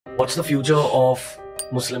What's the future of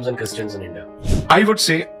Muslims and Christians in India? I would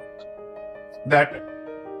say that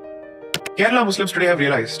Kerala Muslims today have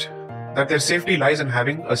realized that their safety lies in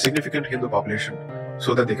having a significant Hindu population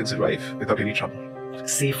so that they can survive without any trouble.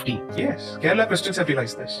 Safety. Yes, Kerala Christians have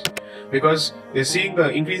realized this because they're seeing the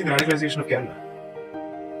increasing radicalization of Kerala.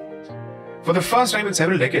 For the first time in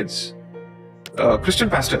several decades, Christian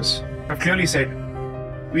pastors have clearly said,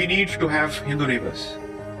 we need to have Hindu neighbors.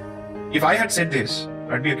 If I had said this,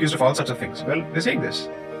 I'd be accused of all sorts of things. Well, they're saying this.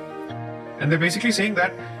 And they're basically saying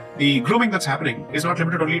that the grooming that's happening is not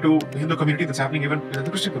limited only to the Hindu community, that's happening even in the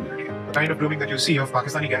Christian community. The kind of grooming that you see of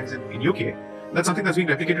Pakistani gangs in UK, that's something that's being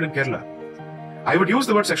replicated in Kerala. I would use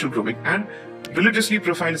the word sexual grooming and religiously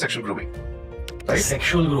profile sexual grooming. Right?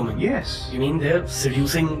 Sexual grooming? Yes. You mean they're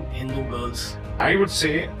seducing Hindu girls? I would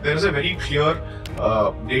say there is a very clear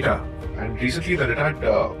data, and recently the retired,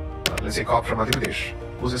 let's say, cop from Madhya Pradesh,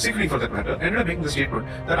 who's a Sikh for that matter, ended up making the statement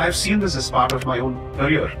that I've seen this as part of my own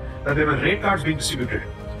career, that there were rate cards being distributed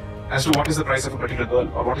as to what is the price of a particular girl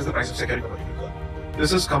or what is the price of securing a particular girl.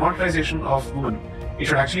 This is commoditization of women. It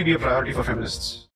should actually be a priority for feminists.